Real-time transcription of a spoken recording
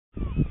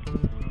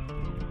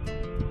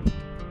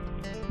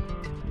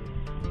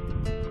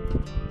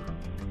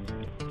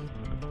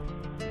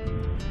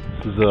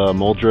This is a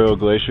Muldrow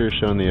Glacier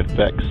showing the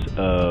effects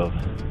of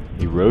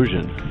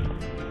erosion.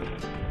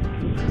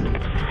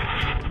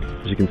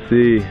 As you can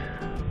see,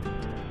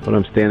 what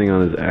I'm standing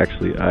on is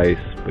actually ice,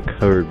 but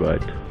covered by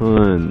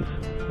tons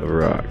of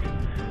rock.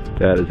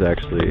 That is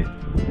actually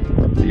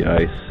the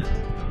ice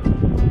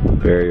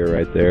barrier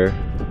right there.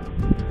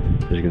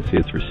 As you can see,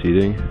 it's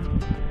receding.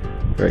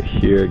 Right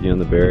here, again,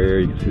 the barrier,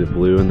 you can see the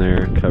blue in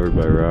there, covered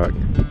by rock.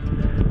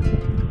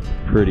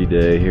 Pretty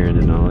day here in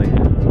Denali.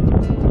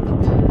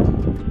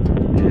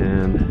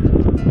 And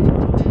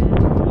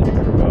see the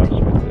crevasse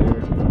right there.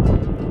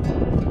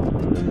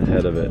 And the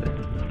head of it.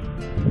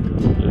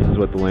 This is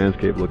what the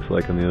landscape looks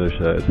like on the other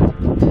side.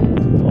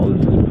 All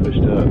this is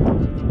pushed up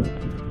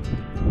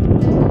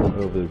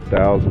over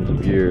thousands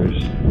of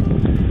years.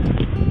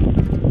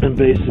 And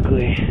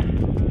basically,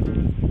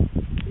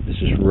 it's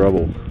just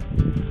rubble.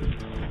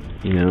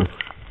 You know,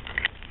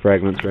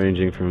 fragments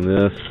ranging from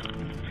this,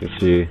 you can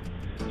see,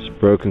 just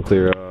broken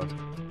clear off,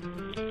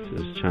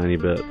 just tiny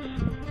bits,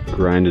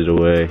 grinded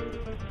away.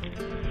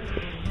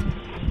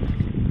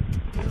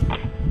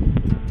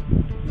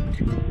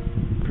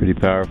 Pretty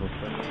powerful stuff.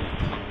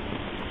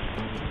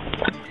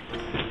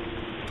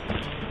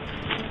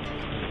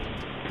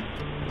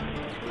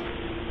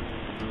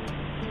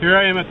 Here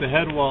I am at the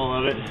head wall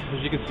of it.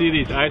 As you can see,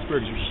 these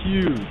icebergs are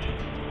huge.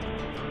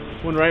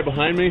 One right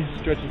behind me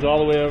stretches all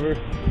the way over,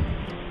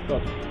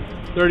 about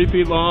 30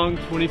 feet long,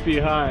 20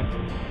 feet high.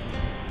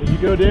 As you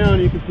go down,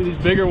 you can see these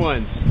bigger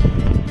ones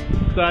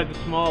inside the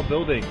small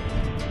building.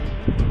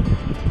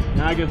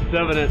 Now I guess it's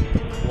evident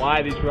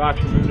why these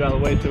rocks were moved out of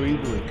the way so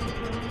easily.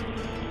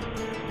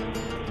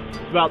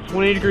 It's about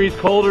 20 degrees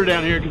colder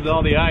down here because of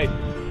all the ice,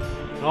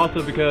 and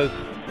also because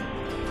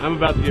I'm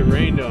about to get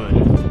rained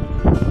on.